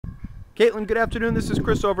Caitlin, good afternoon. This is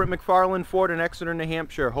Chris over at McFarland Ford in Exeter, New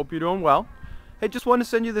Hampshire. Hope you're doing well. Hey, just want to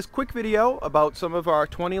send you this quick video about some of our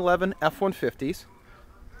 2011 F-150s.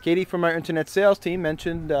 Katie from our internet sales team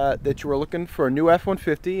mentioned that you were looking for a new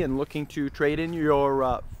F-150 and looking to trade in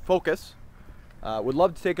your Focus. Would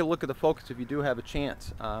love to take a look at the Focus if you do have a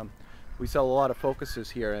chance. We sell a lot of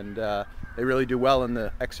Focuses here, and they really do well in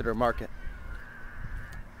the Exeter market.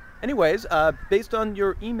 Anyways, based on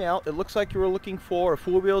your email, it looks like you were looking for a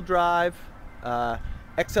four-wheel drive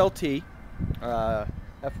XLT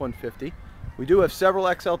F-150. We do have several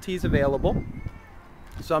XLTs available.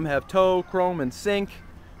 Some have tow, chrome, and sync.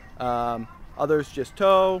 Others just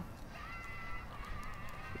tow.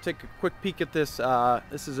 We'll take a quick peek at this.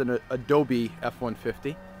 This is an Adobe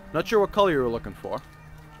F-150. Not sure what color you were looking for.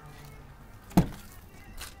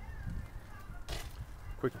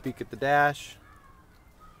 Quick peek at the dash.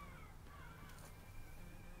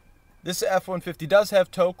 This F-150 does have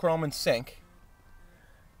tow, chrome, and sync.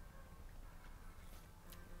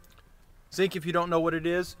 Sync, if you don't know what it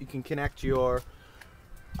is, you can connect your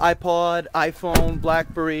iPod, iPhone,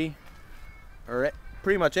 BlackBerry, or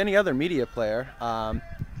pretty much any other media player,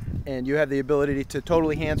 and you have the ability to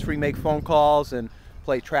totally hands-free make phone calls and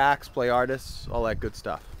play tracks, play artists, all that good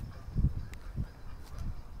stuff.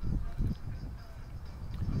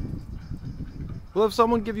 We'll have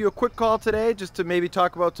someone give you a quick call today just to maybe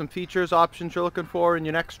talk about some features, options you're looking for in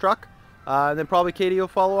your next truck. And then probably Katie will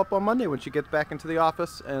follow up on Monday when she gets back into the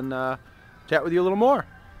office and chat with you a little more.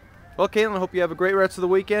 Well, Caitlin, I hope you have a great rest of the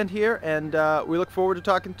weekend here, and we look forward to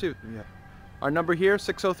talking to you. Our number here,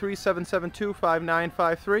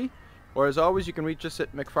 603-772-5953, or as always, you can reach us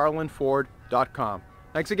at mcfarlandford.com.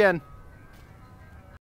 Thanks again.